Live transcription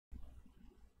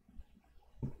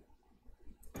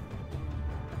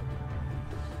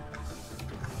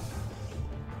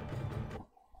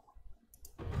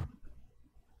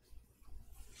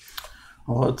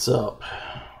What's up?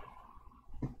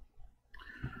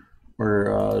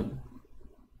 We're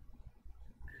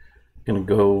gonna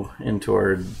go into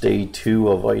our day 2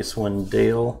 of Icewind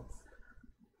Dale.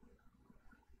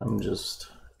 I'm just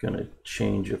gonna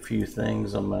change a few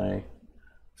things on my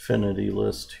affinity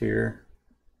list here.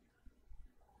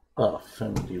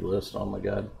 Affinity list, oh my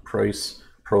god.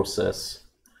 Processes.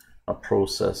 I'm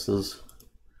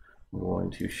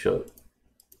going to shut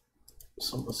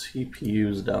some of the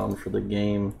CPUs down for the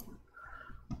game,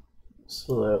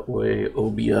 so that way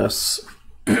OBS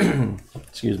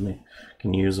excuse me,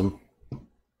 can use them.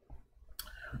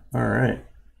 Alright.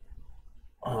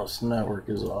 Oh, this network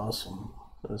is awesome.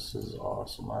 This is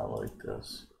awesome. I like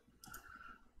this.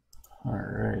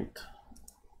 Alright.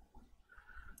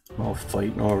 No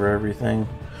fighting over everything.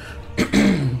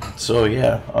 So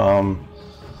yeah,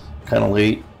 kind of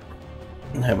late.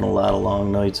 I'm having a lot of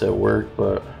long nights at work,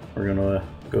 but we're gonna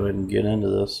go ahead and get into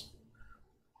this.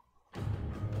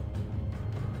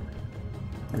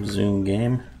 Resume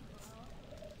game.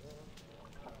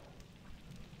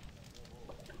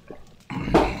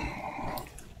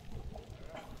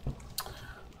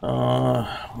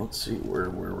 Let's see, where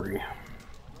were we?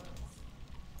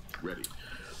 Ready.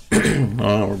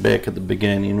 We're back at the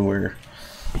beginning where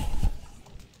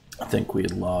I think we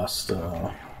had lost,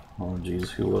 oh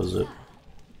geez, who was it?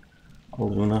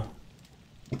 Aluna?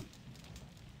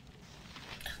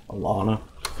 Alana?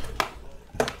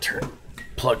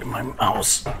 Plug in my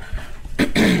mouse.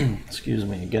 Excuse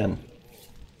me again.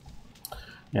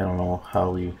 I don't know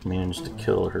how we managed to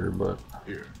kill her, but...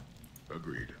 Here.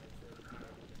 Agreed.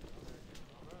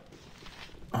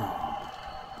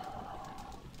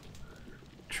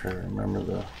 Try to remember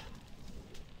the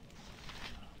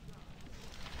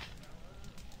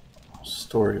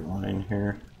storyline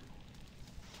here.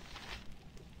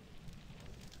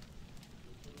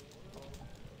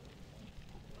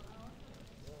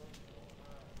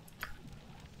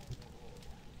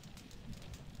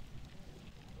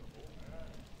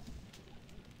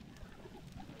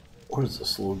 What is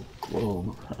this little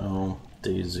globe? Oh,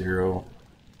 day 0,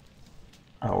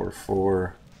 hour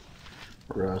 4,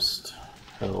 rest,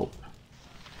 help,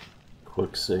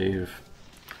 quick save.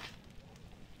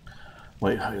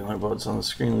 Wait, how do you know about it's on the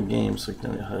screen of the game? So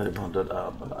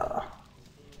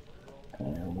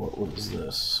and what was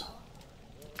this?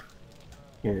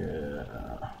 Yeah,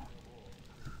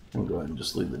 I'm going to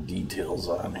just leave the details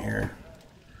on here.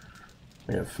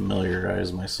 I have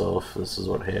familiarized myself. This is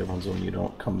what happens when you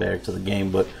don't come back to the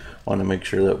game, but I want to make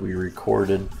sure that we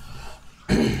recorded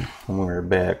when we were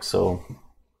back. So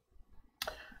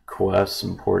quests,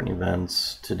 important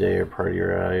events. Today our party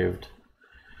arrived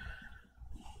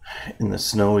in the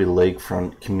snowy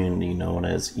lakefront community known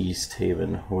as East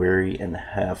Haven. Weary and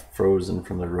half frozen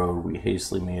from the road, we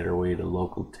hastily made our way to a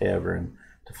local tavern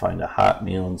to find a hot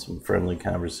meal and some friendly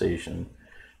conversation.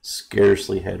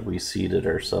 Scarcely had we seated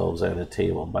ourselves at a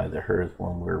table by the hearth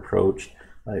when we were approached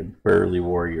by a burly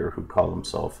warrior who called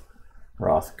himself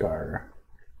Hrothgar.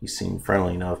 He seemed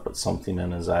friendly enough, but something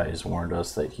in his eyes warned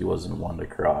us that he wasn't one to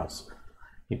cross.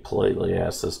 He politely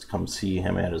asked us to come see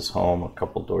him at his home a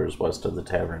couple doors west of the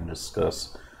tavern to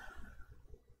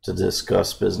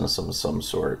discuss business of some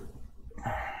sort.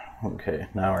 Okay,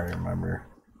 now I remember.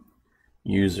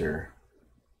 User.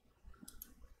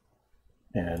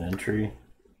 Add entry.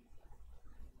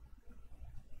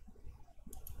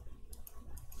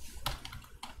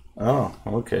 Oh,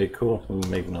 okay, cool. We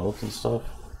can make notes and stuff.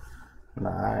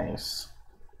 Nice.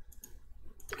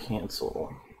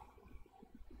 Cancel.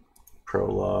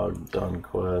 Prologue, done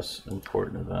quest,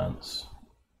 important events.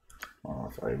 I don't know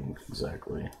if I can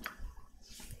exactly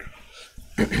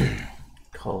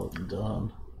call it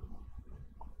done.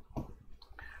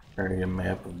 Area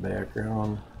map of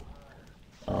background.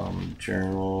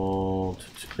 Journal,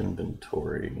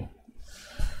 inventory.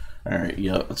 Alright,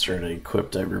 yep, it's already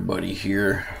equipped everybody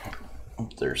here.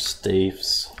 Their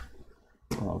staffs.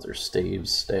 Well, their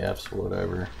staffs,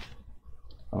 whatever.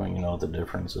 I don't even know what the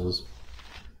difference is.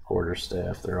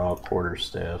 Quarterstaff, they're all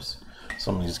quarterstaffs.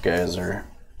 Some of these guys are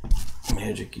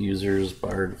magic users.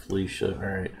 Bard, Felicia,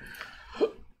 alright.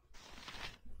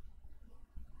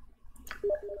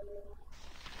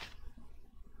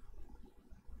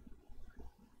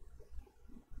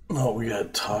 Oh, we gotta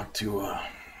talk to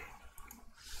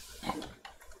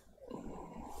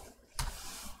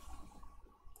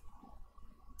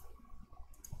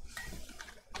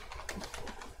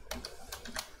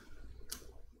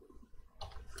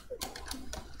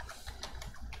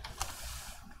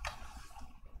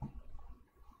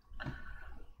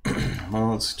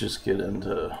well, let's just get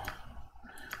into, I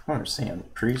don't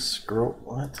understand. Priest, scroll,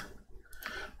 what?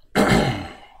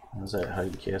 Is that how you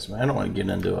cast me? I don't want to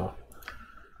get into a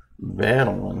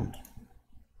battle and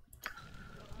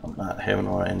I'm not having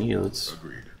what I need. Let's.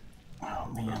 Agreed.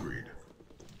 Oh man. Agreed.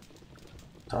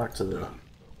 Talk to the Done.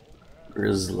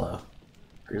 Grisella.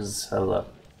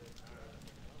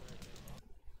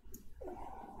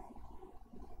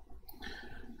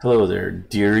 Hello there,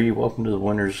 dearie. Welcome to the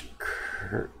Winter's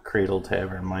Cradle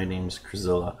Tavern. My name's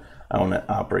Grisella. I want to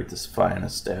operate this fine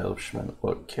establishment.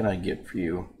 What can I get for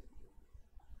you?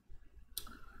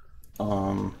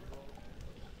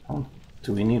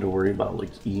 Do we need to worry about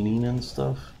like eating and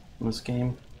stuff in this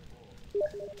game?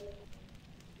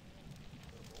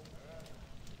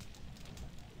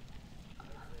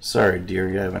 Sorry,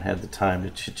 dearie, I haven't had the time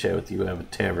to chit-chat with you. I have a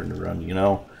tavern to run, you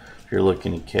know? If you're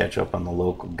looking to catch up on the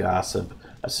local gossip,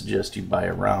 I suggest you buy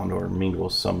a round or mingle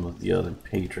with some of the other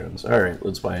patrons. Alright,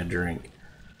 let's buy a drink.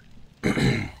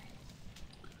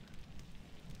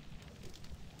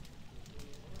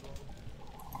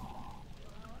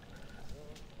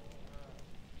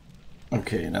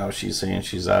 Okay, now she's saying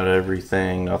she's out of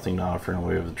everything, nothing to offer in the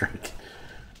way of a drink.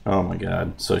 Oh my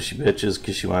god. So she bitches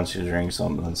because she wants you to drink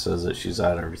something and says that she's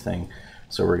out of everything.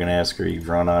 So we're going to ask her, you've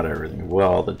run out of everything.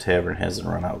 Well, the tavern hasn't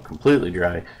run out completely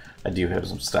dry. I do have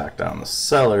some stock down the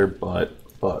cellar, but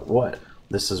what?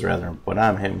 This is rather, but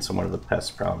I'm having somewhat of a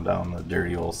pest problem down in the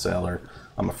dirty old cellar.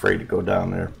 I'm afraid to go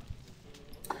down there.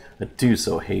 I do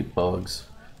so hate bugs.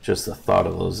 Just the thought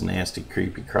of those nasty,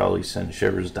 creepy crawlies send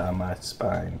shivers down my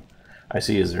spine. I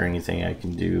see, is there anything I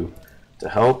can do to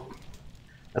help?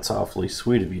 That's awfully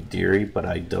sweet of you, dearie, but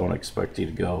I don't expect you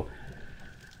to go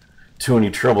to any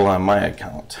trouble on my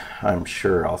account. I'm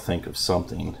sure I'll think of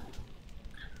something.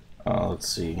 Let's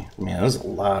see. Man, there's a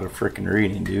lot of freaking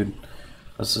reading, dude.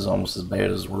 This is almost as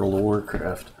bad as World of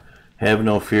Warcraft. Have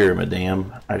no fear,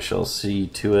 madame. I shall see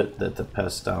to it that the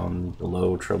pests down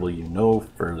below trouble you no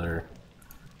further.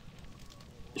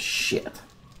 Shit.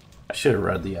 I should have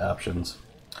read the options.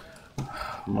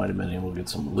 Might have been able to get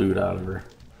some loot out of her.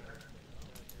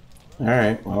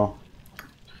 Alright, well,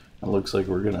 it looks like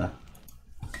we're gonna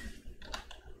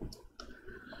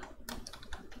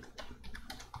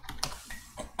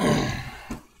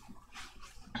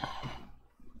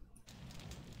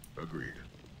Agreed.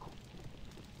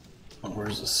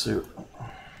 where's the suit?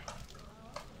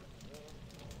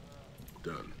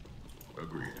 Done.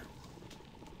 Agreed.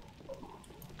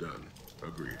 Done.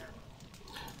 Agreed.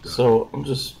 Done. So I'm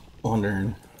just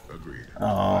wondering. Agreed.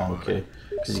 Oh, okay.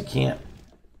 Because you can't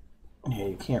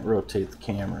rotate the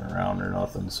camera around or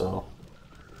nothing, so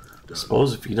I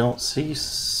suppose if you don't see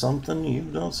something, you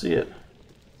don't see it.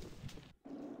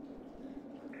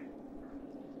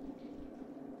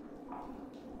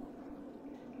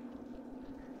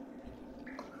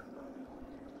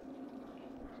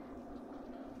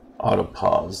 Auto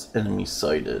pause, enemy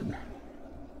sighted.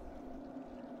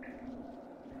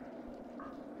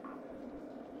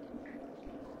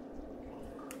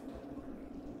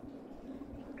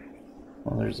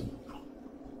 Well, there's a...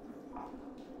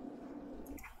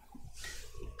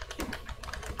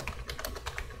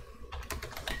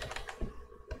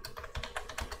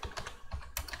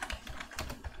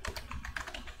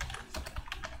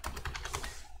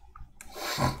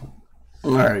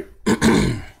 Alright.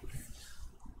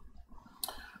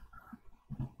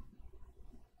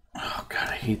 Oh god,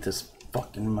 I hate this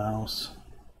fucking mouse.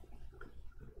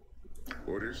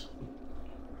 Orders?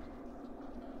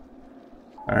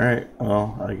 Alright,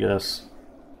 well, I guess.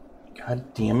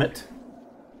 God damn it.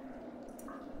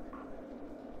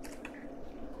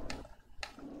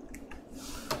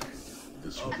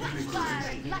 This will be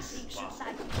great.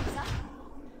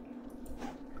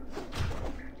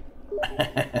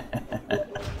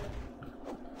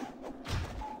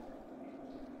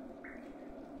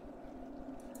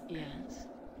 Yes.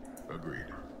 Agreed.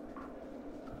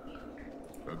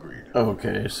 Agreed.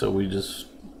 Okay, so we just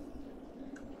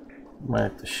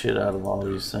whack the shit out of all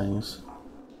these things.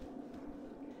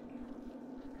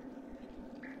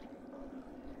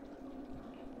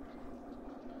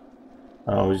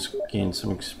 Oh, we just gained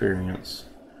some experience.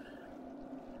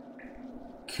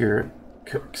 Cure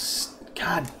cooks.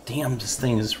 God damn, this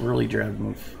thing is really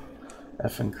driving me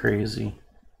effing crazy.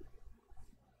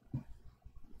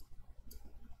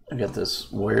 I got this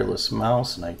wireless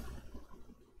mouse, and I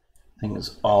thing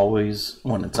is always,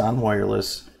 when it's on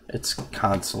wireless, it's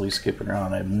constantly skipping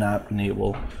around. I've not been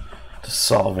able to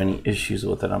solve any issues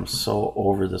with it. I'm so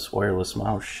over this wireless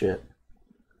mouse shit.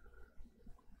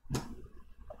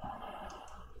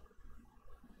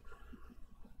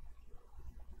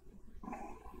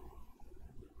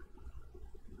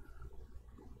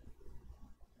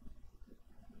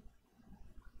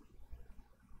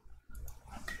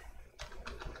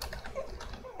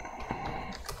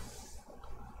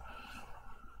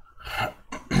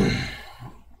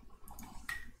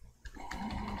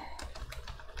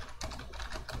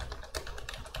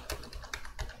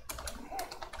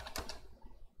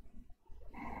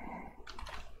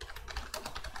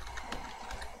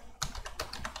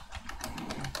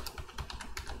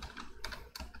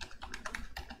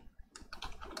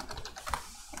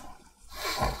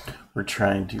 We're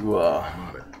trying to I'm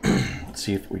on it.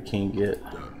 see if we can get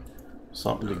Done.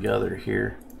 something together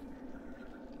here.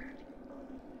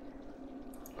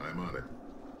 I'm on it.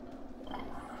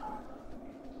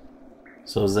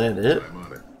 So is that it? I'm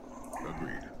on it.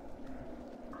 Agreed.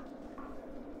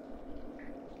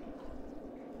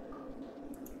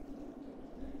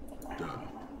 Done.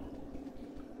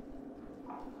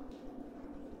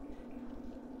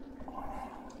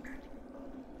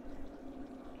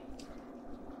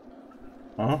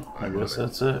 Oh, I guess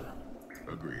that's it.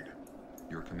 Agreed.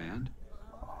 Your command?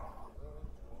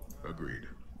 Agreed.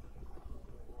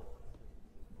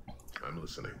 I'm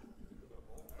listening.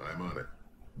 I'm on it.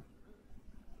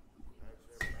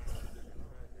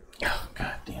 Oh,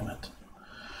 God damn it.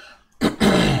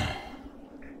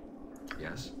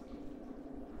 Yes.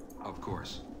 Of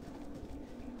course.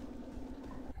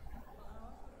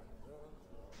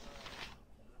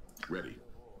 Ready.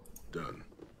 Done.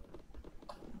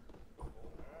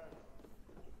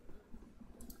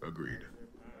 Agreed.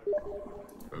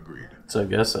 Agreed. So I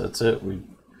guess that's it. We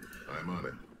I'm on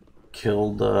it.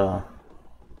 killed the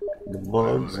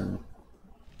bugs. And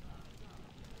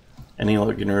any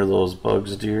luck getting rid of those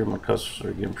bugs, dear? My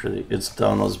customers are getting pretty. It's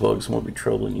done. Those bugs won't be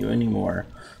troubling you anymore.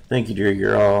 Thank you, dear.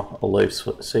 You're all a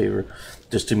lifesaver.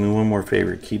 Just do me one more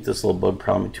favor. Keep this little bug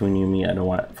problem between you and me. I don't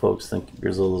want folks thinking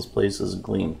Grizzle's place is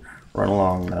clean. Run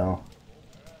along now.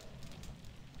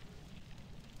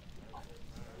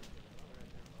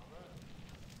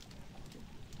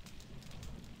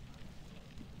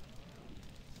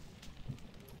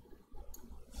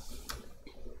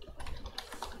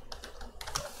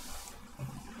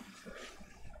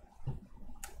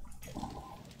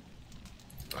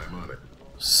 I'm on it.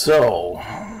 So,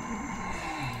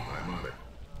 I'm on it.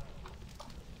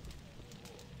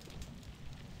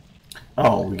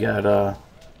 oh, we got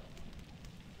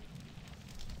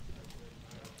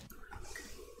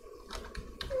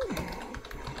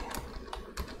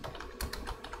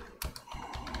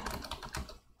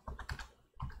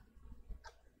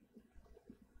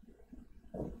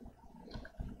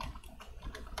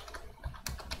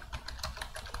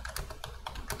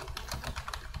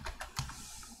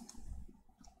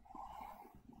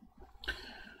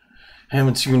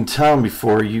haven't seen you in town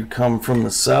before. You come from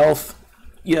the south?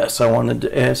 Yes, I wanted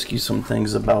to ask you some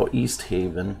things about East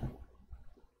Haven.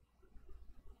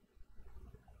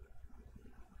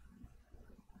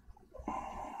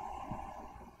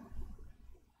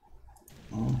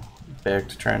 Back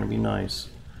to trying to be nice.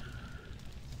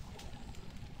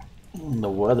 The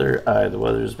weather, the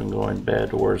weather's been going bad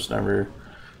to worse than ever.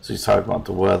 So he's talking about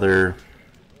the weather.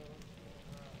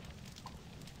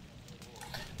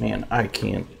 Man, I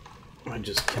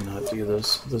just cannot do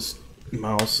this. This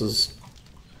mouse is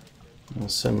gonna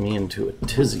send me into a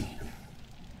tizzy.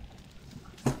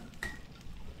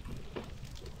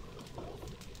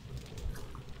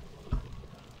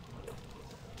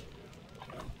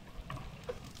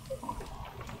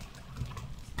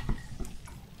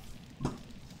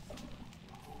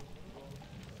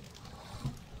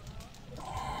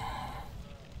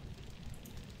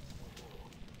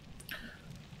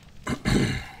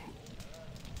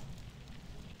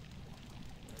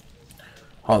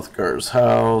 Hothgar's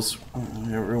house.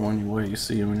 Everyone, what do you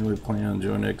see when you plan on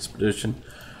joining an expedition?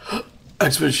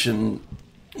 Expedition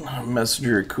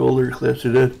messenger cooler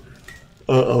lifted it.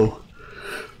 Uh-oh.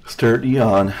 Start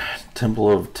Eon.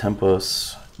 Temple of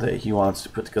Tempus that he wants to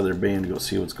put together a band to go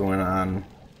see what's going on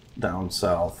down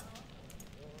south.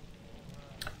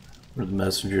 Where the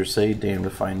messengers say, damned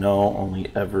if I know,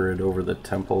 only Everett over the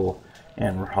temple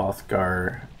and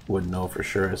Hrothgar would know for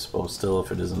sure, I suppose. Still,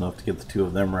 if it is enough to get the two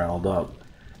of them riled up,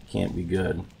 can't be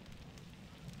good.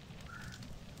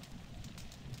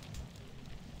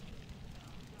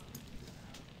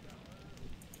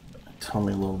 Tell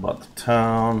me a little about the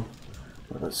town.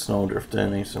 The snowdrift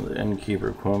ending, some of the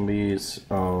innkeeper Quimbies.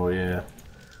 Oh yeah.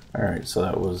 Alright, so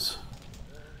that was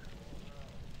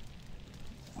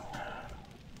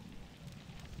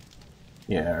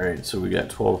yeah, alright, so we got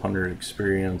 1200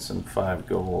 experience and 5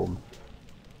 gold.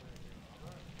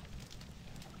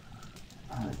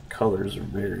 Colors are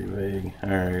very vague.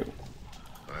 Alright.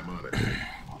 I'm on it.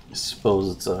 I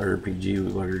suppose it's a RPG.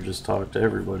 We better just talk to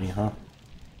everybody, huh?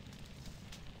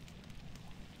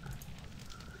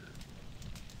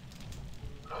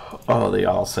 Oh, they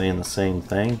all saying the same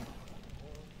thing?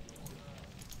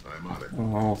 I'm on it. I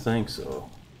don't think so.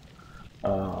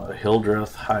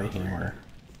 Hildreth Highhammer.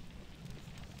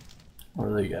 What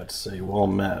do they got to say? Well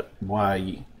met.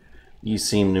 Why, ye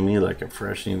seem to me like a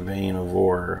fresh new vein of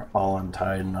ore, all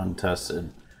untied and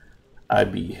untested. I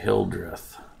be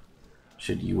Hildreth.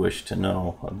 Should you wish to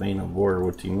know, a vein of ore,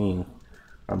 what do you mean?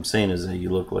 What I'm saying is that you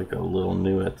look like a little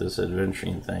new at this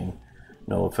adventuring thing.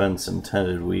 No offense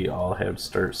intended, we all have to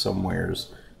start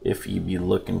somewheres. If ye be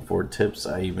looking for tips,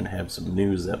 I even have some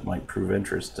news that might prove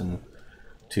interesting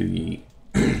to ye.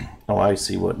 Oh, I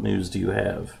see. What news do you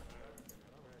have?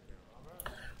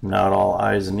 Not all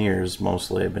eyes and ears.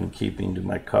 Mostly I've been keeping to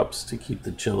my cups to keep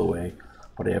the chill away.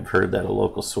 But I have heard that a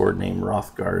local sword named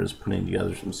Hrothgar is putting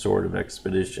together some sort of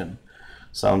expedition.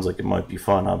 Sounds like it might be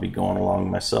fun. I'll be going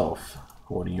along myself.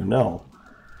 What do you know?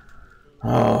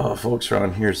 Folks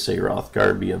around here say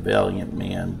Hrothgar be a valiant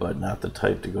man, but not the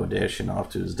type to go dashing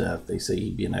off to his death. They say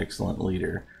he'd be an excellent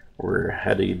leader. We're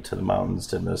headed to the mountains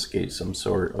to investigate some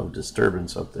sort of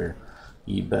disturbance up there.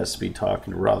 You'd best be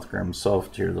talking to Hrothgar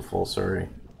himself to hear the full story.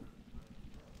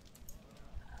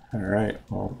 Alright,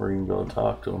 well, we're going to go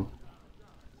talk to him.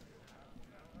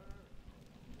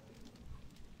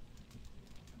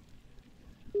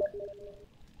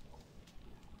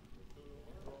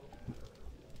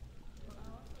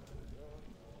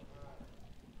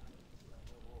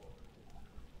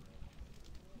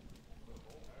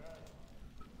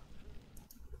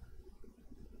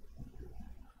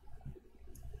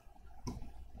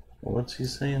 What's he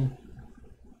saying?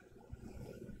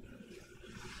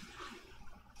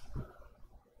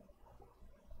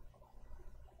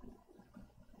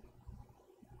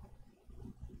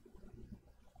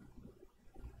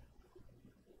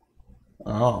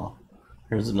 Oh,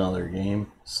 here's another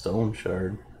game. Stone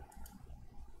Shard.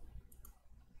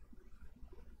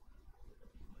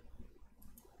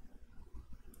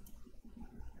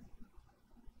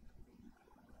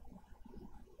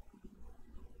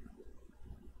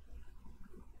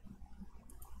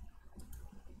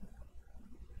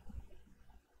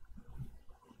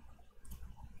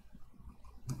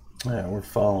 Yeah, we're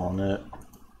following it.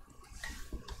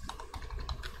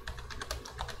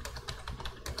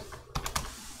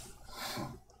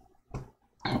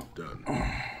 Done.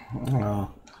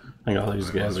 Oh, I think all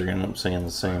these guys are gonna end up saying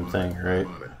the same thing, right?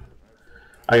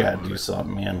 I gotta do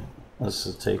something, man. This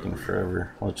is taking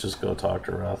forever. Let's just go talk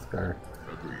to Hrothgar.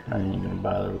 I ain't even gonna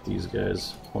bother with these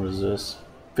guys. What is this?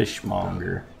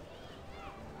 Fishmonger.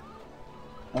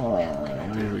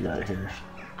 What do we got here?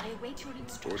 I await your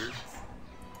instructions.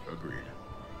 Agreed.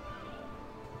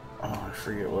 Oh, I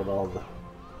forget what all the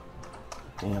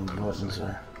damn buttons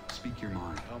are. Speak your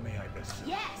mind. How may I best serve?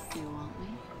 Yes. You want me?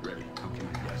 Ready. Okay.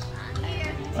 Yes.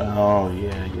 Here. Oh,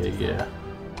 yeah.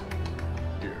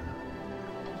 Here.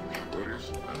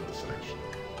 Orders. I'm listening.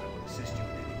 I will assist you in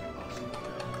any way possible.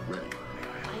 Ready.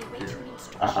 I await your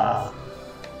instructions. Aha.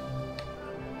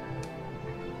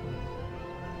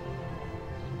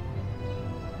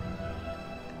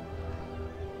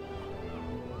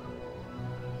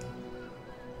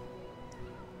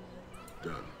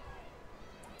 Done.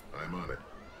 I'm on it.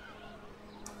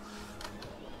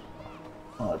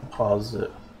 Oh, I paused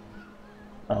it.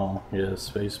 Oh, yeah,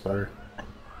 spacebar.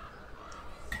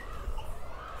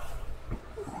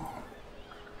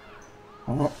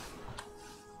 Oh.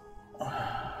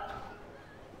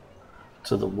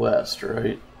 To the west,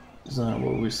 right? Isn't that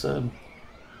what we said?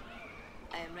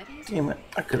 I am ready. Damn it,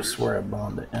 I could have swore I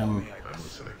bombed the M. I'm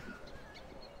listening.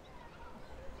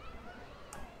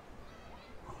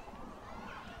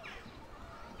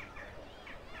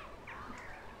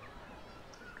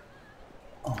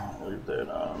 Oh, leave that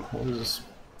on. What is this?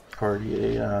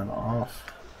 Party A on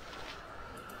off?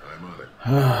 I'm on it.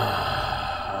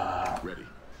 Ready.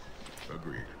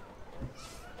 Agreed.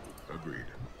 Agreed.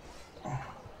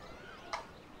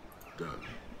 Done.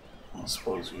 I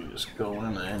suppose you just go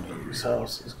into any of these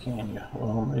houses, can you?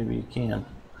 Well, maybe you can.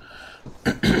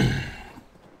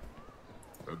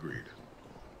 Agreed.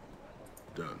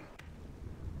 Done.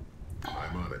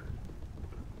 I'm on it.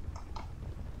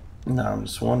 No, I'm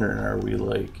just wondering, are we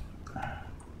like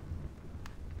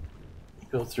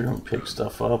go through and pick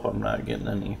stuff up? I'm not getting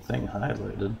anything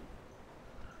highlighted.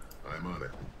 I'm on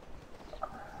it.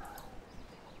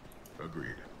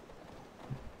 Agreed.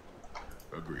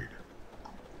 Agreed.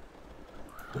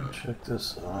 Done. Check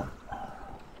this out.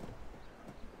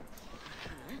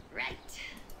 Right.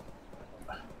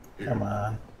 Here. Come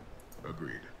on.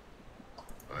 Agreed.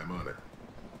 I'm on it.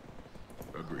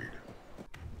 Agreed.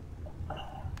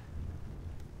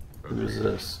 Who's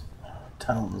this?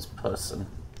 Town's pussin'.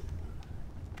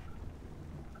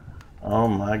 Oh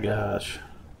my gosh.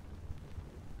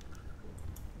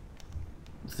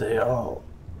 They all...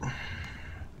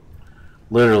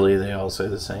 Literally, they all say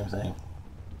the same thing.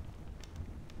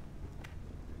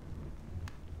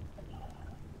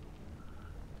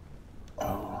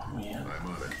 Oh man. I'm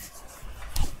on it.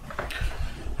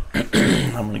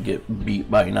 I'm gonna get beat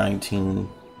by 19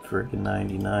 freaking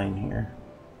 99 here.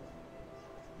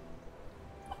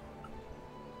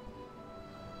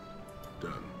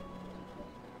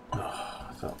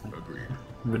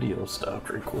 Video stopped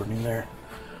recording there.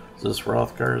 Is this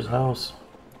Rothgar's house?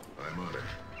 I'm on it.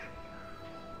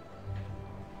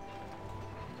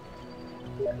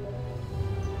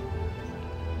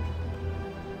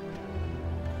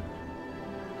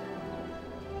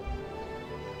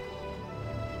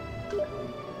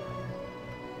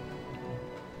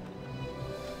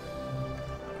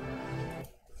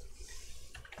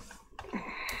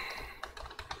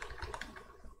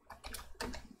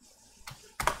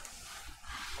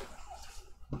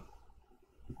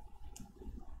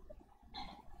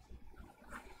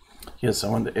 Yes, I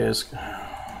wanted to ask.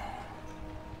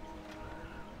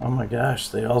 Oh my gosh,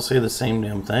 they all say the same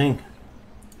damn thing.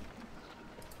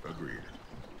 Agreed.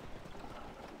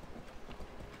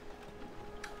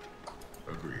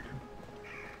 Agreed.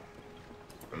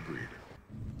 Agreed.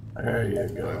 There you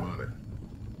I'm go. on it.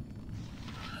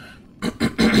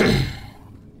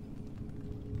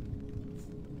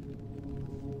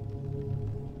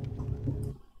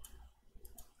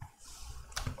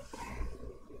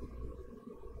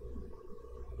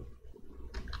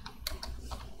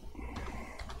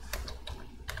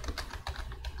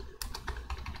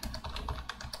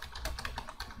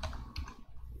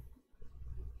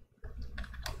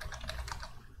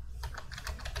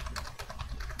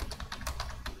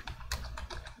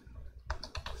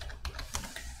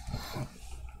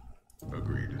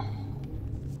 Agreed.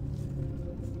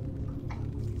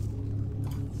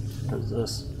 What is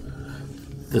this?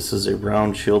 This is a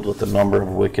round shield with a number of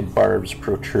wicked barbs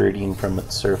protruding from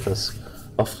its surface.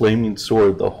 A flaming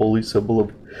sword, the holy symbol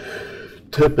of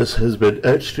Tempest, has been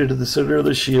etched into the center of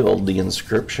the shield. The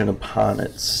inscription upon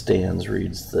it stands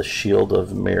reads, "The Shield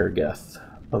of Mergeth,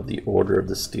 of the Order of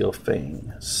the Steel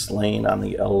Fang, slain on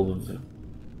the 11th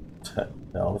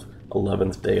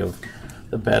day of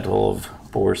the Battle of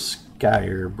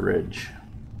Borskire Bridge."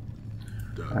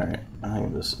 Done. Alright, I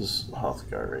think this is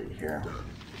Hrothgar right here. Done.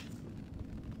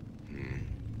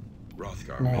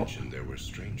 Hrothgar No. mentioned there were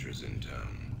strangers in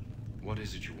town. What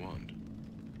is it you want?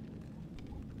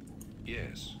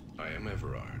 Yes, I am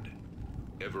Everard.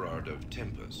 Everard of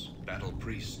Tempest, battle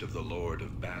priest of the Lord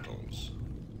of Battles.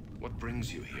 What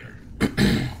brings you here?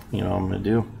 You know what I'm gonna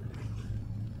do?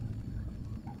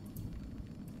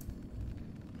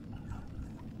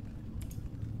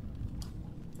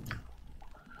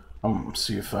 I'm gonna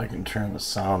see if I can turn the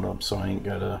sound up so I ain't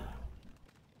gotta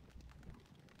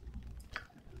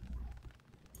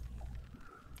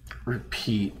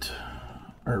repeat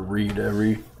or read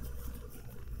every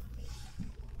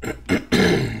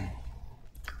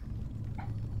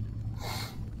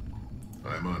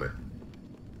I'm on it.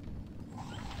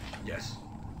 Yes.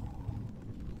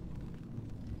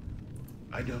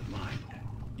 I don't mind.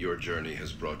 Your journey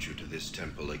has brought you to this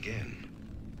temple again.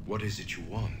 What is it you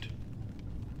want?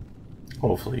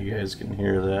 hopefully you guys can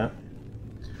hear that.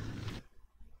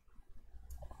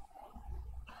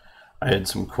 I had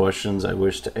some questions I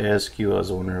wish to ask you. I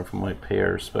was wondering if I might pay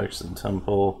our respects in the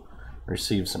temple,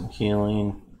 receive some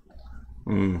healing.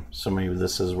 So maybe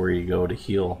this is where you go to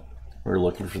heal. We were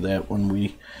looking for that when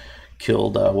we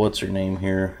killed, what's her name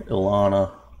here?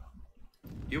 Ilana.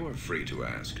 You are free to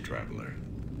ask, traveler.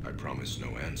 I promise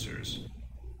no answers.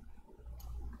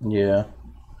 Yeah.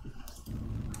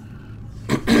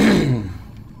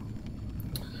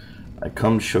 I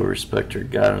come to show respect to your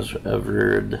goddess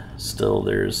Everard. Still,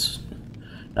 there's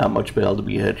not much battle to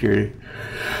be had here.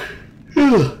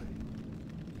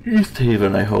 East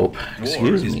Haven, I hope. Excuse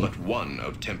War is me. but one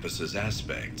of Tempest's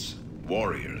aspects.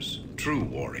 Warriors, true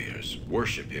warriors,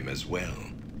 worship him as well.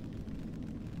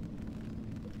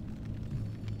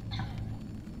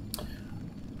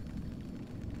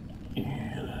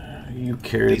 You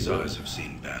carried These the... eyes have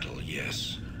seen battle,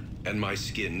 yes. And my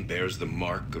skin bears the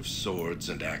mark of swords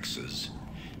and axes.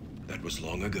 That was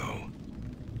long ago.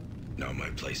 Now my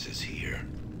place is here.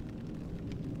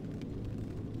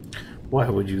 Why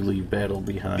would you leave battle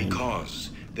behind? Because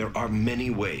there are many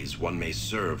ways one may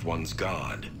serve one's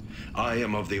god. I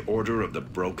am of the Order of the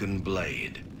Broken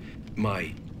Blade.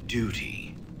 My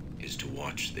duty is to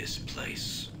watch this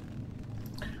place.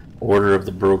 Order of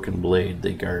the Broken Blade,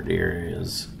 they guard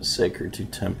areas sacred to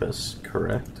Tempest,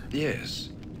 correct? Yes,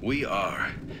 we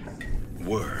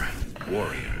were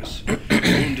warriors.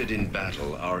 Wounded in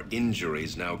battle, our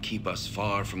injuries now keep us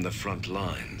far from the front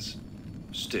lines.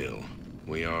 Still,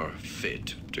 we are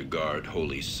fit to guard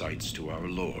holy sites to our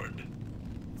Lord.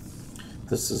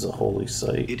 This is a holy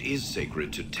site. It is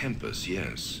sacred to Tempest,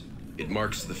 yes. It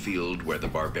marks the field where the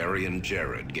barbarian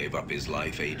Jared gave up his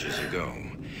life ages ago.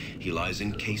 He lies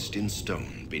encased in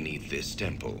stone beneath this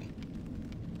temple.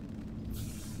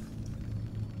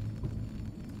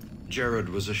 Jared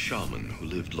was a shaman who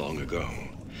lived long ago.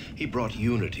 He brought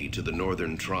unity to the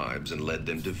northern tribes and led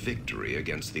them to victory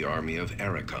against the army of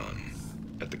Arachon,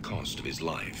 at the cost of his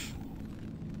life.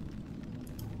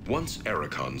 Once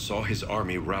Arachon saw his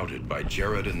army routed by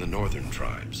Jared and the northern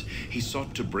tribes, he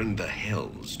sought to bring the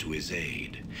Hells to his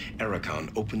aid.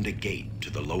 Arachon opened a gate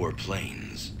to the lower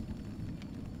plains.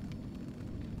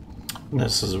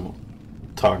 This is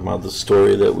talking about the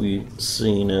story that we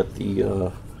seen at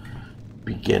the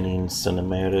beginning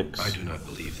cinematics. I do not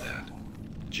believe that.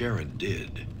 Jared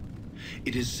did.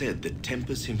 It is said that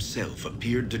Tempest himself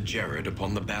appeared to Jared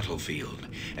upon the battlefield,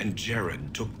 and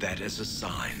Jared took that as a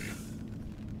sign.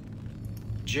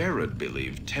 Jared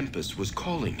believed Tempest was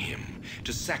calling him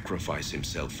to sacrifice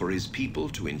himself for his people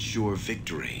to ensure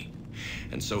victory.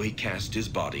 And so he cast his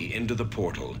body into the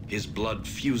portal, his blood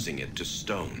fusing it to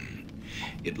stone.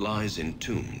 It lies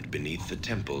entombed beneath the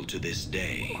temple to this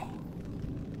day.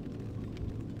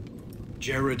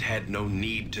 Jared had no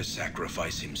need to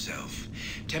sacrifice himself.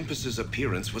 Tempest's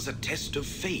appearance was a test of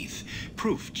faith,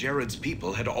 proof Jared's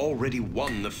people had already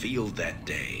won the field that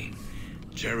day.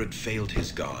 Jared failed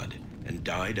his god and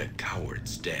died a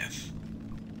coward's death.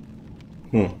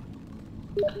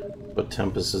 But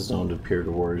Tempest is known to appear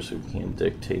to warriors who can't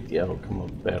dictate the outcome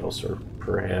of battles, or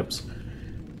perhaps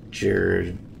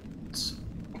Jared's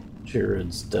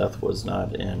death was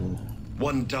not in...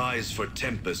 One dies for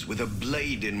Tempest with a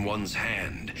blade in one's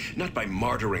hand, not by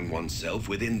martyring oneself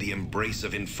within the embrace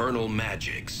of infernal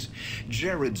magics.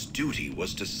 Jared's duty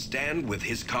was to stand with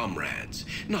his comrades,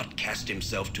 not cast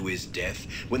himself to his death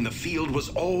when the field was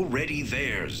already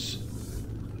theirs.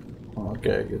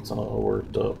 Okay, gets all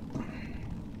worked up.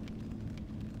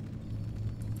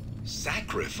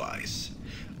 Sacrifice?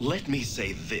 Let me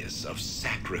say this of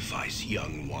sacrifice,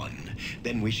 young one.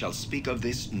 Then we shall speak of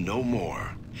this no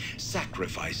more.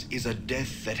 Sacrifice is a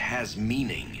death that has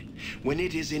meaning. When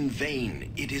it is in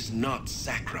vain, it is not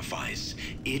sacrifice.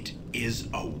 It is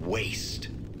a waste.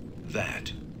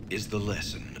 That is the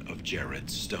lesson of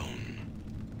Jared's stone.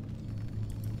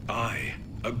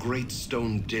 A great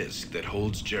stone disc that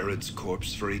holds Jared's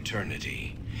corpse for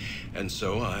eternity. And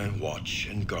so I watch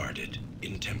and guard it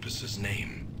in Tempest's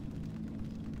name.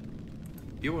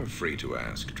 You are free to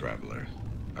ask, traveler.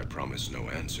 I promise no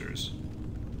answers.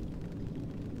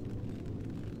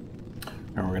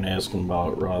 And we're going to ask him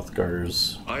about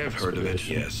Hrothgar's I have heard of it,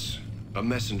 expedition. yes. A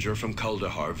messenger from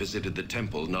Kuldahar visited the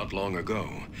temple not long ago,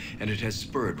 and it has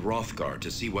spurred Hrothgar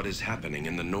to see what is happening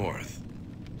in the north.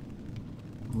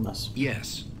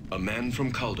 Yes, a man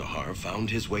from Kuldahar found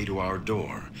his way to our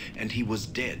door, and he was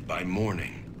dead by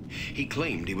morning. He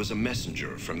claimed he was a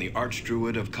messenger from the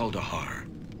Archdruid of Kuldahar.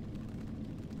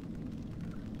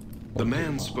 The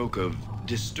man spoke of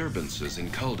disturbances in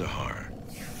Kuldahar.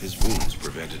 His wounds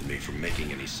prevented me from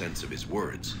making any sense of his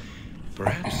words.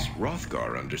 Perhaps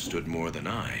Hrothgar understood more than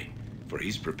I, for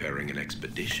he's preparing an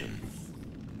expedition.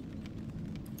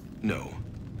 No,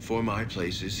 for my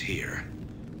place is here.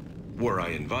 Were I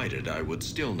invited, I would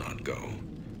still not go.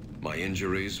 My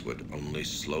injuries would only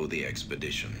slow the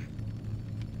expedition.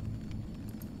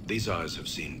 These eyes have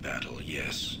seen battle,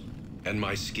 yes. And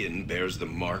my skin bears the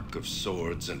mark of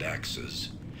swords and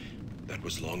axes. That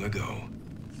was long ago.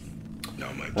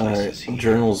 Now my place is here.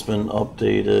 Journal's been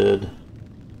updated.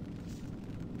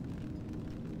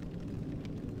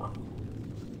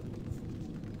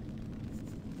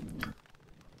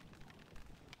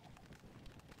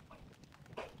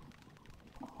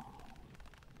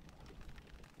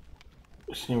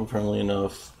 Seem friendly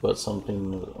enough, but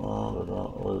something. Oh, I don't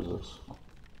know, what is this?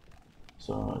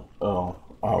 So, oh,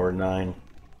 hour 9.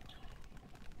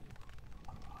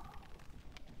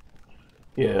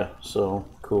 Yeah, so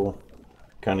cool.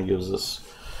 Kind of gives us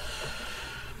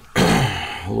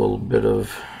a little bit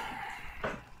of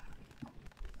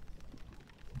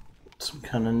some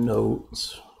kind of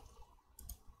notes.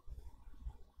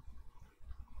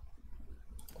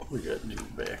 We got to do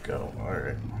back out. All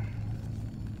right.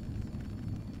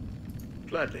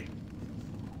 Gladly.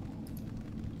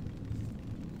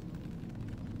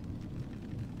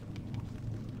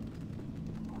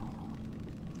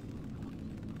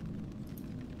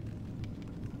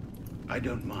 I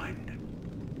don't mind.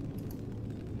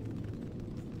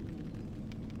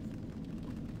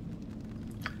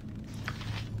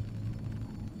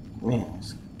 Man,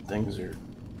 these things are...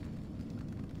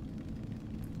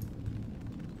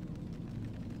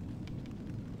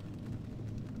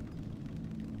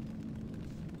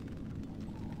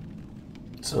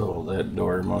 So that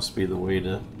door must be the way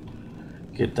to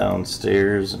get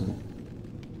downstairs and...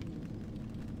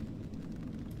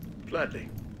 Gladly.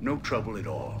 No trouble at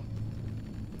all.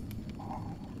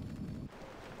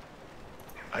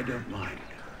 I don't mind.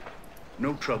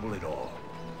 No trouble at all.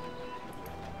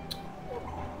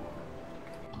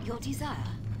 Your desire?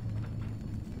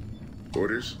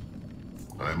 Orders?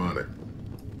 I'm on it.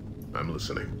 I'm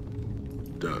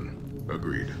listening. Done.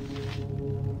 Agreed.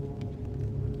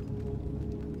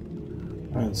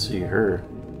 I didn't see her.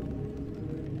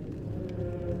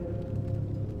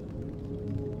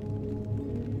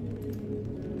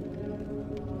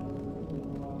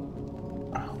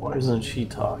 Why isn't she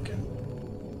talking?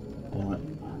 Damn it.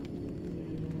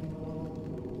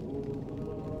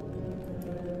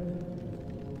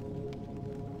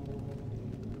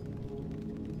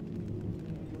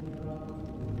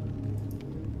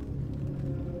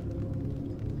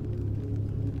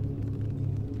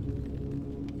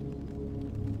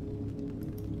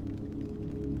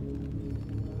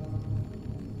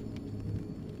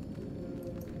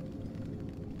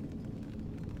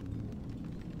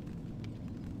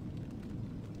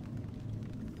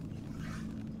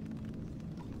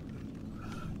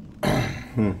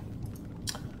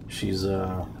 She's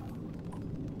I'm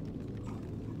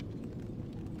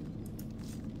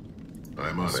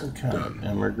on some it. kind Done. of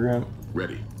immigrant.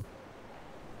 Ready.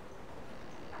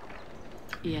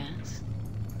 Yes.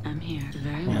 I'm here.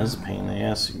 Very Yeah, well. it's a pain in the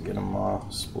ass to get them all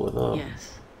split up.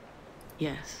 Yes.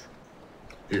 Yes.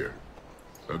 Here.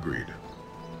 Agreed.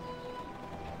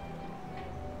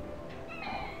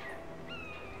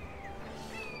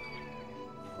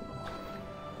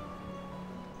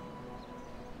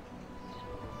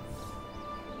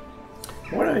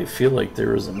 Why do I feel like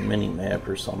there was a mini map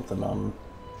or something I'm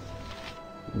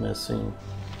missing?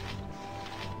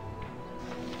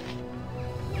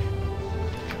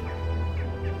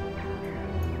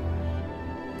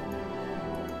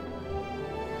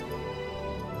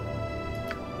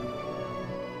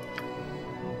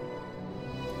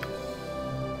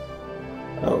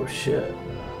 Oh shit.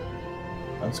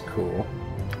 That's cool.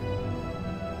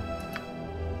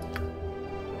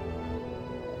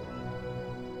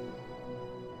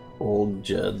 Old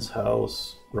Jed's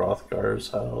house, Rothgar's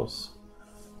house.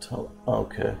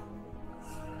 Okay.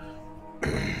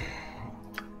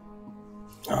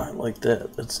 I like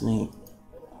that. That's neat.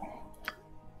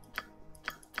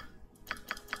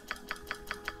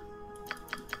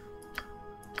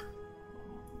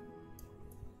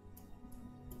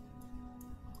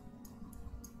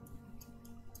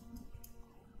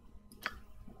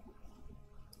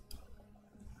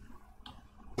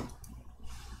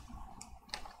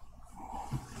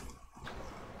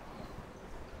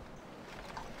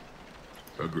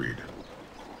 Agreed.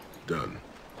 Done.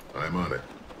 I'm on it.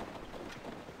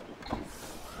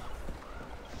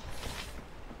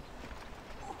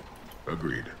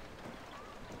 Agreed.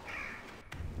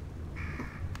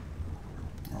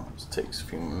 Oh, it takes a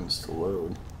few minutes to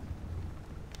load.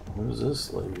 Who's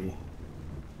this lady?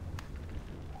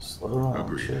 Slow down,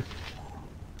 Agreed. chick.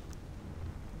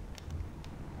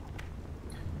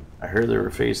 I heard they were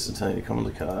face to tell you come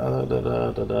to the car. Da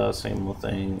da da da. Same old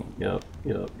thing. Yep.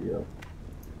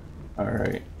 All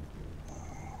right.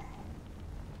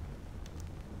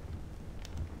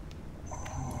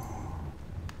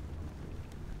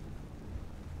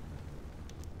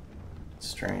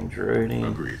 Strange writing.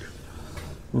 Agreed.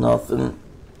 Nothing.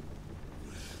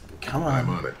 Come on. I'm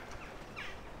on it.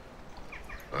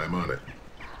 I'm on it.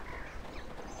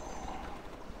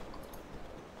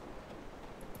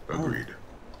 Agreed.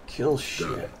 Kill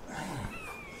shit.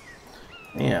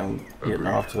 Yeah, I'm getting Agreed.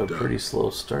 off to a Done. pretty slow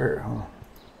start, huh?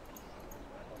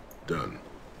 Done.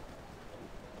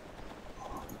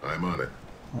 I'm on it.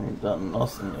 I ain't done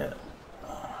nothing yet.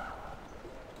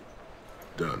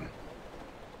 Done.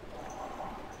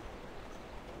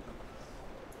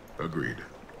 Agreed.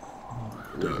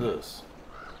 Who's Done. this?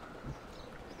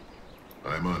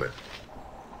 I'm on it.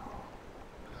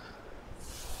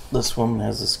 This woman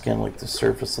has a skin like the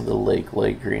surface of the lake,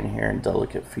 light green hair, and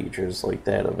delicate features like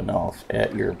that of an elf.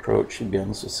 At your approach, she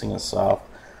begins to sing a soft,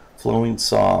 flowing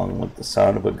song with the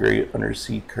sound of a great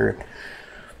undersea current.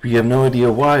 But you have no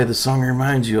idea why. The song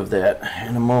reminds you of that.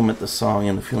 In a moment, the song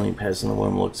and the feeling pass, and the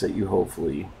woman looks at you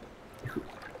hopefully.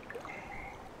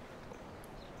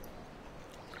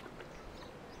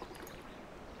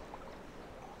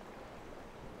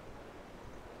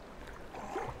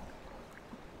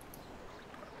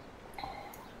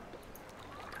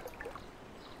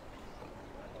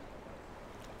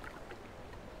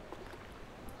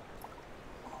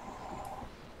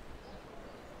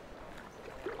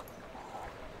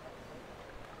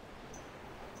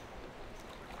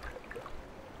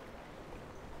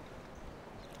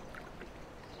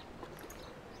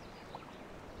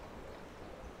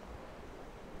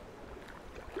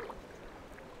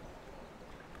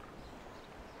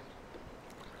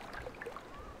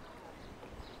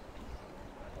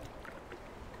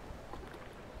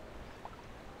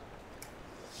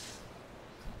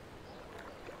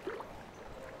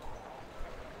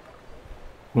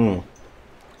 Hmm.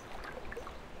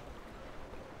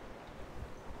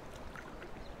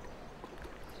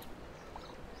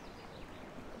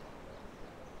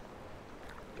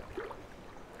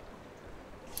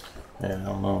 Yeah, I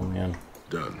don't know, man.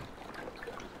 Done.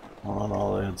 I don't know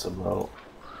all that's about.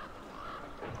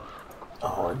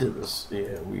 Oh, I did this.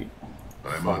 Yeah, we.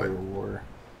 I'm on it. War.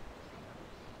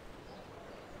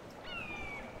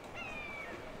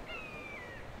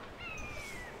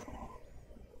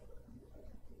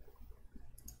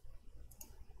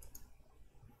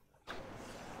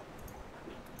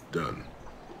 Done.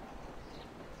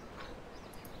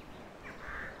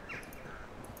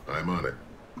 I'm on it.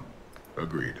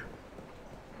 Agreed.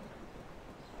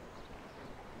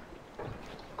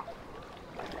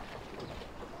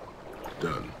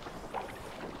 Done.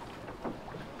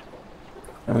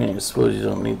 I mean, I suppose you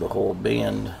don't need the whole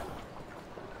band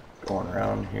going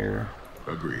around here.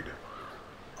 Agreed.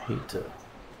 Hate to.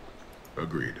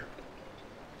 Agreed.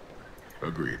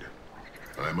 Agreed.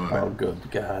 I'm on Oh, it.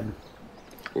 good God.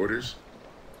 Orders?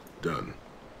 Done.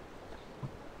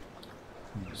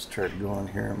 Just tried to go in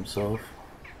here himself.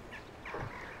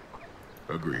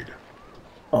 Agreed.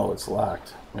 Oh, it's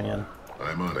locked, man.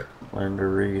 I'm on it. Learn to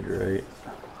read, right?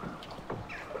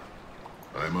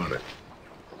 I'm on it.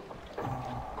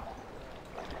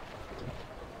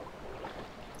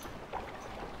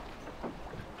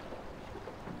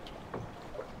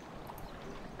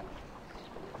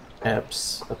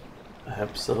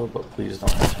 Hepsil, but please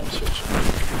don't attempt switching.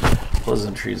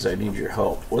 Pleasantries, I need your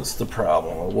help. What's the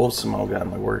problem? A wolf somehow got in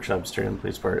my workshop, staring the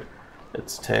police part.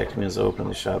 It's attacked me as I opened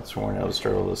the shop this morning. I was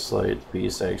startled with a slight. The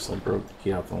beast accidentally broke the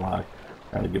key off the lock.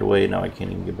 Trying to get away, now I can't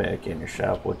even get back in your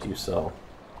shop. What do you sell?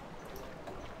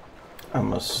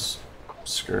 I'm a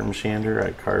skirmishander.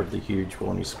 I carved the huge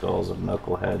bony skulls of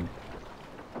Knucklehead.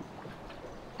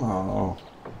 Oh,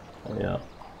 yeah.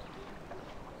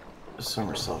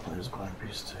 Somersault, there's a blind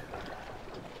beast too.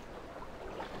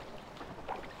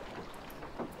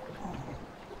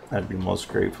 I'd be most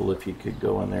grateful if you could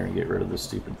go in there and get rid of this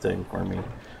stupid thing for me.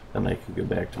 Then I could go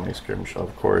back to my skirmish.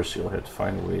 Of course, you'll have to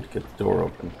find a way to get the door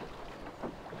open.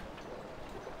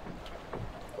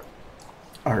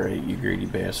 Alright, you greedy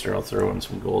bastard. I'll throw in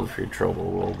some gold for your trouble.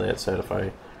 Will that satisfy?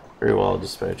 Very well, I'll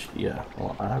dispatch. Yeah,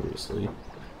 well, obviously.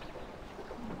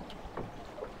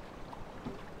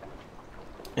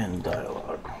 End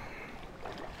dialogue.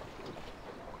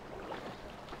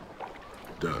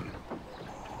 Done.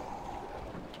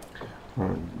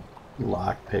 Or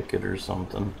lockpick it or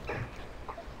something.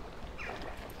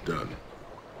 Done.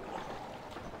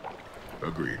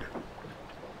 Agreed.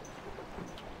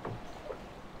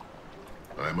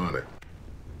 I'm on it.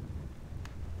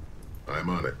 I'm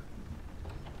on it.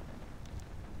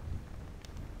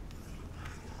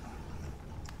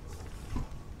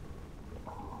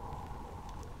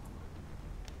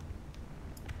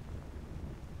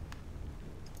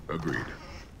 Agreed.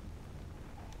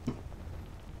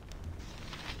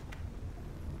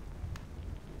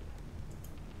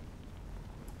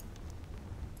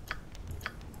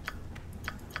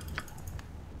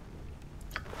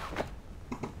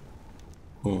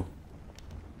 Hmm.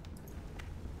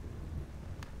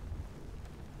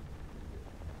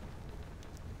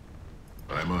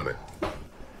 I'm on it.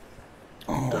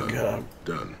 Oh Done. my God.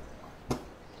 Done.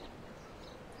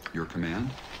 Your command?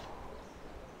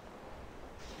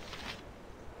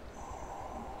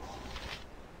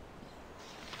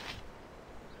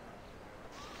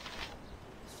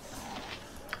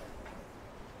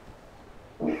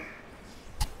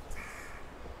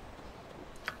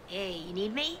 Hey, you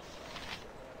need me?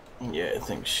 Yeah, I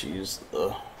think she's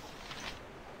the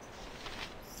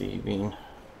thieving.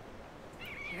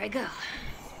 Here I go.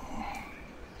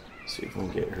 See if we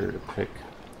can get her to pick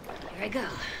Here I go.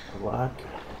 the lock.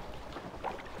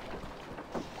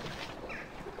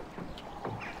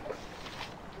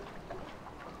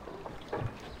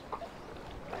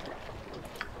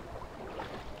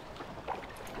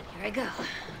 Here I go.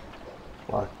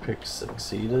 Lock pick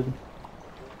succeeded.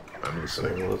 I'm So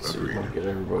listening. let's see if we Agreed. can get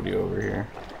everybody over here.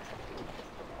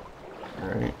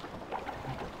 Alright.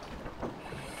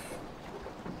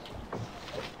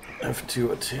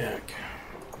 F2 attack.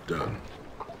 Done.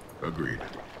 Agreed.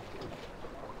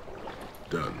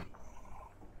 Done.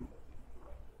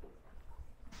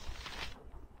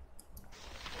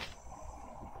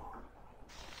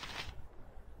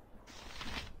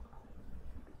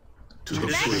 To the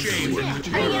flames and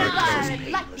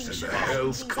the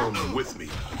hells come with me.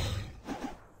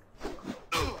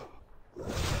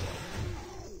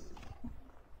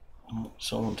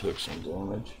 Someone took some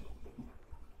damage.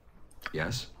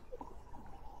 Yes?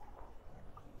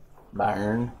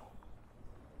 Byron.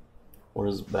 What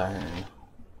is Baron?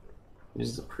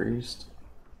 He's the priest.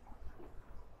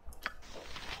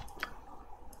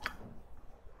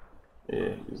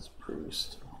 Yeah, he's the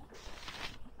priest.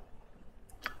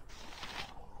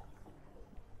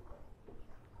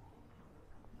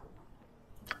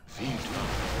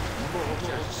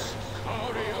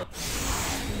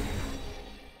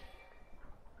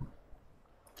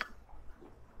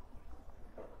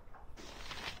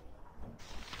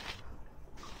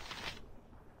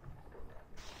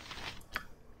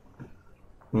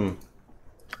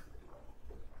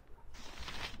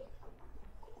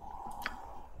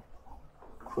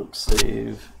 Quick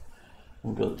save.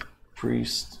 We'll go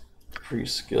priest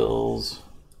skills.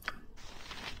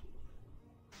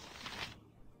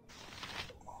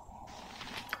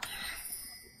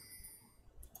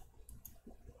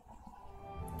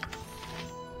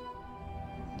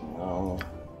 No.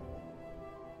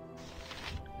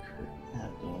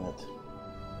 God damn it.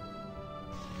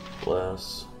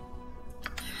 Bless.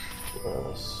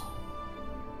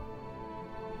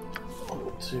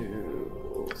 1,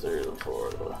 2, 3,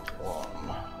 4,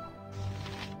 1.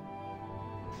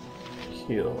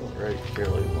 Heal, right?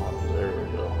 Carefully, 1. There we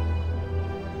go.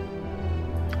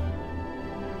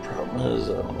 Problem is,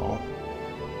 I don't know.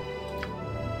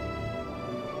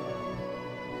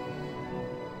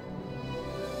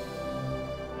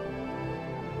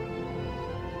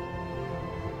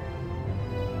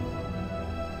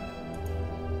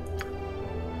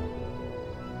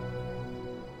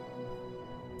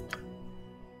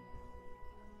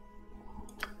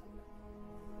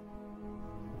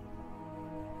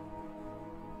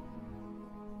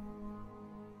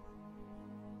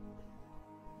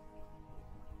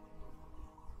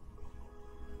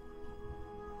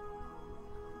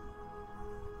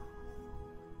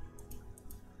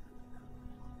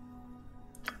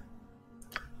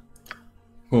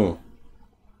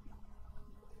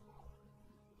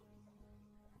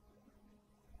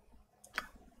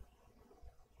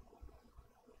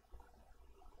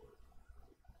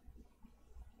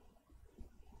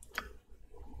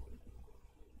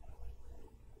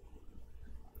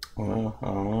 Well, I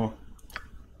don't know.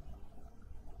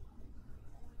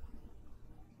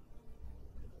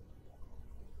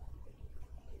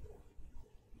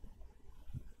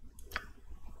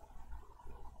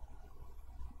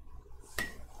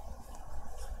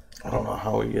 I don't know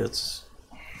how he gets.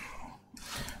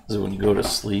 Is it when you go to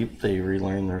sleep they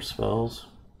relearn their spells?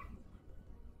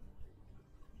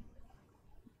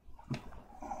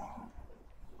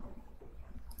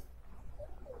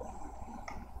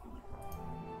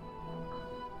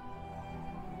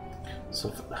 So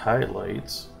if it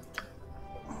highlights.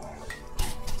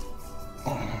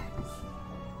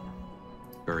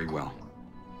 Very well.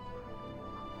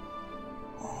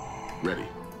 Ready.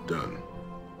 Done.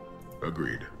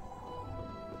 Agreed.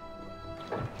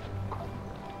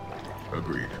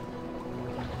 Agreed.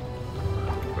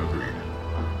 Agreed.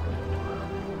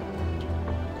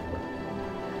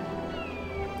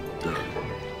 Done.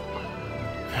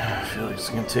 I feel like it's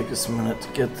gonna take us a minute to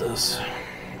get this.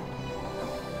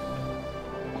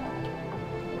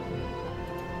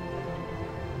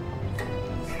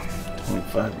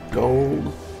 $25 gold.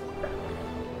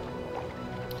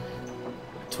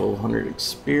 1200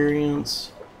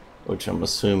 experience, which I'm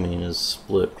assuming is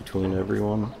split between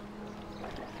everyone.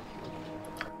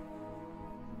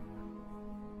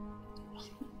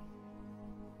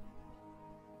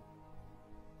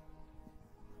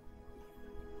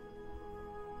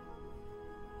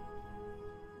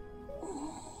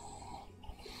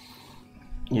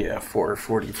 Yeah,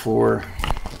 444.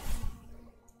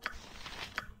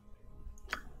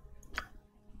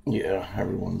 Yeah,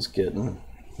 everyone's getting.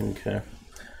 Okay.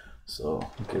 So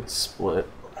it gets split.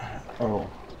 Oh.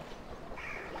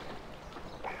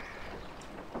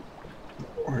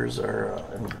 Where's our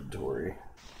inventory?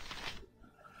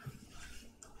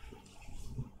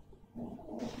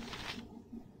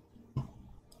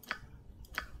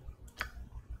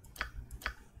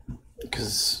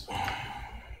 Because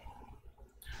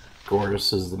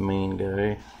Gortys is the main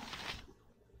guy.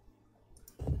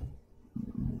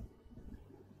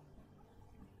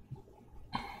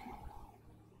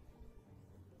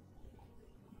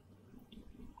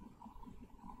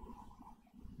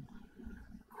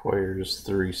 Requires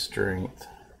 3 strength.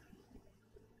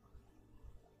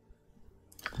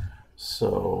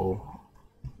 So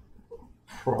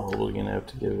probably gonna have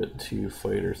to give it to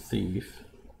fighter thief.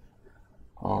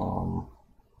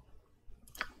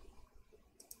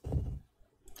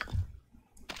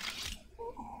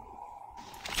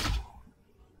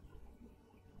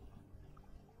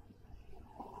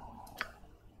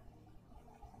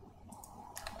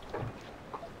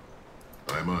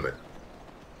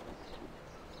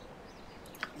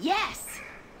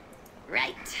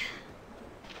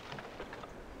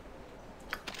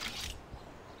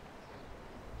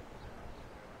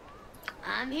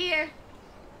 I'm here.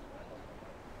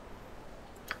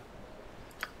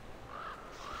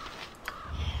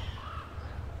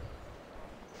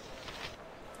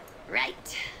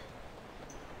 Right.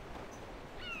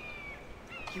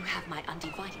 You have my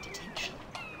undivided attention.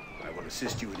 I will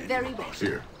assist you in any Very way well. possible.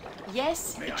 Here.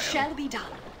 Yes, May it I shall be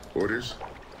done. Orders?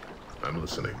 I'm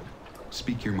listening.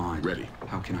 Speak your mind. Ready.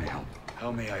 How can I help?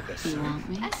 How may I best You serve? want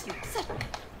me? As you certainly.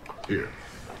 Here.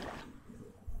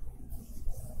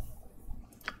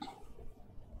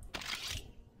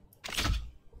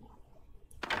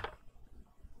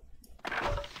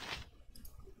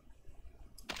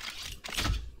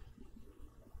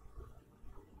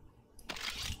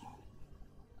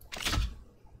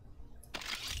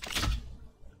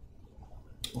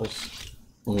 I was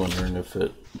wondering if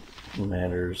it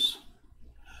matters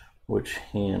which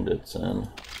hand it's in.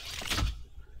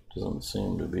 Doesn't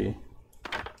seem to be.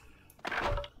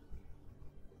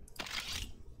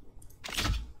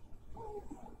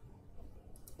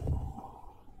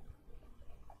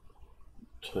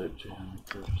 Titanic.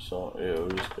 So yeah,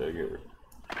 we just gotta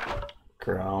get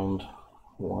ground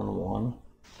 1-1.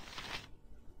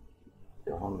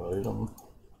 Ground item.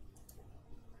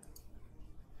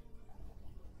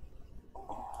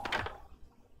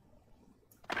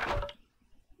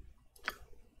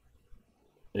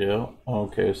 Yeah,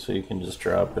 okay, so you can just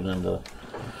drop it into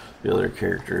the other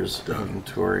character's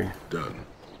inventory. Done.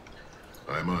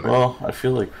 I'm on Well, I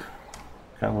feel like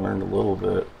kind of learned a little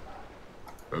bit. it.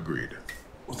 Agreed.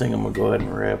 I think I'm gonna go ahead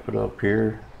and wrap it up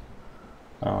here.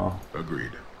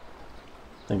 Agreed.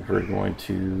 I think we're going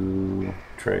to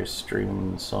try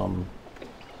streaming some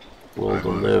Will to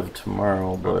Live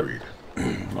tomorrow, but Agreed.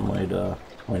 I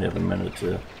might have a minute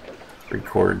to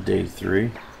record day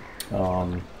 3.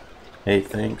 Hey,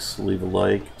 thanks. Leave a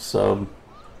like, sub.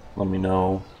 Let me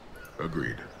know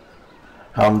Agreed.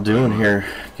 how I'm doing here.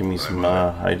 Give me some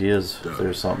ideas if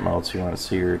there's something else you want to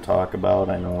see or talk about.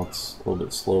 I know it's a little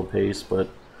bit slow paced, but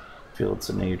I feel it's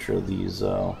the nature of these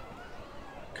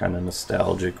kind of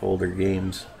nostalgic older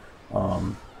games.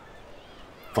 Fun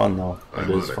though. It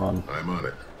is fun. I'm on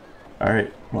it.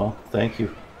 Alright, well, thank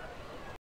you.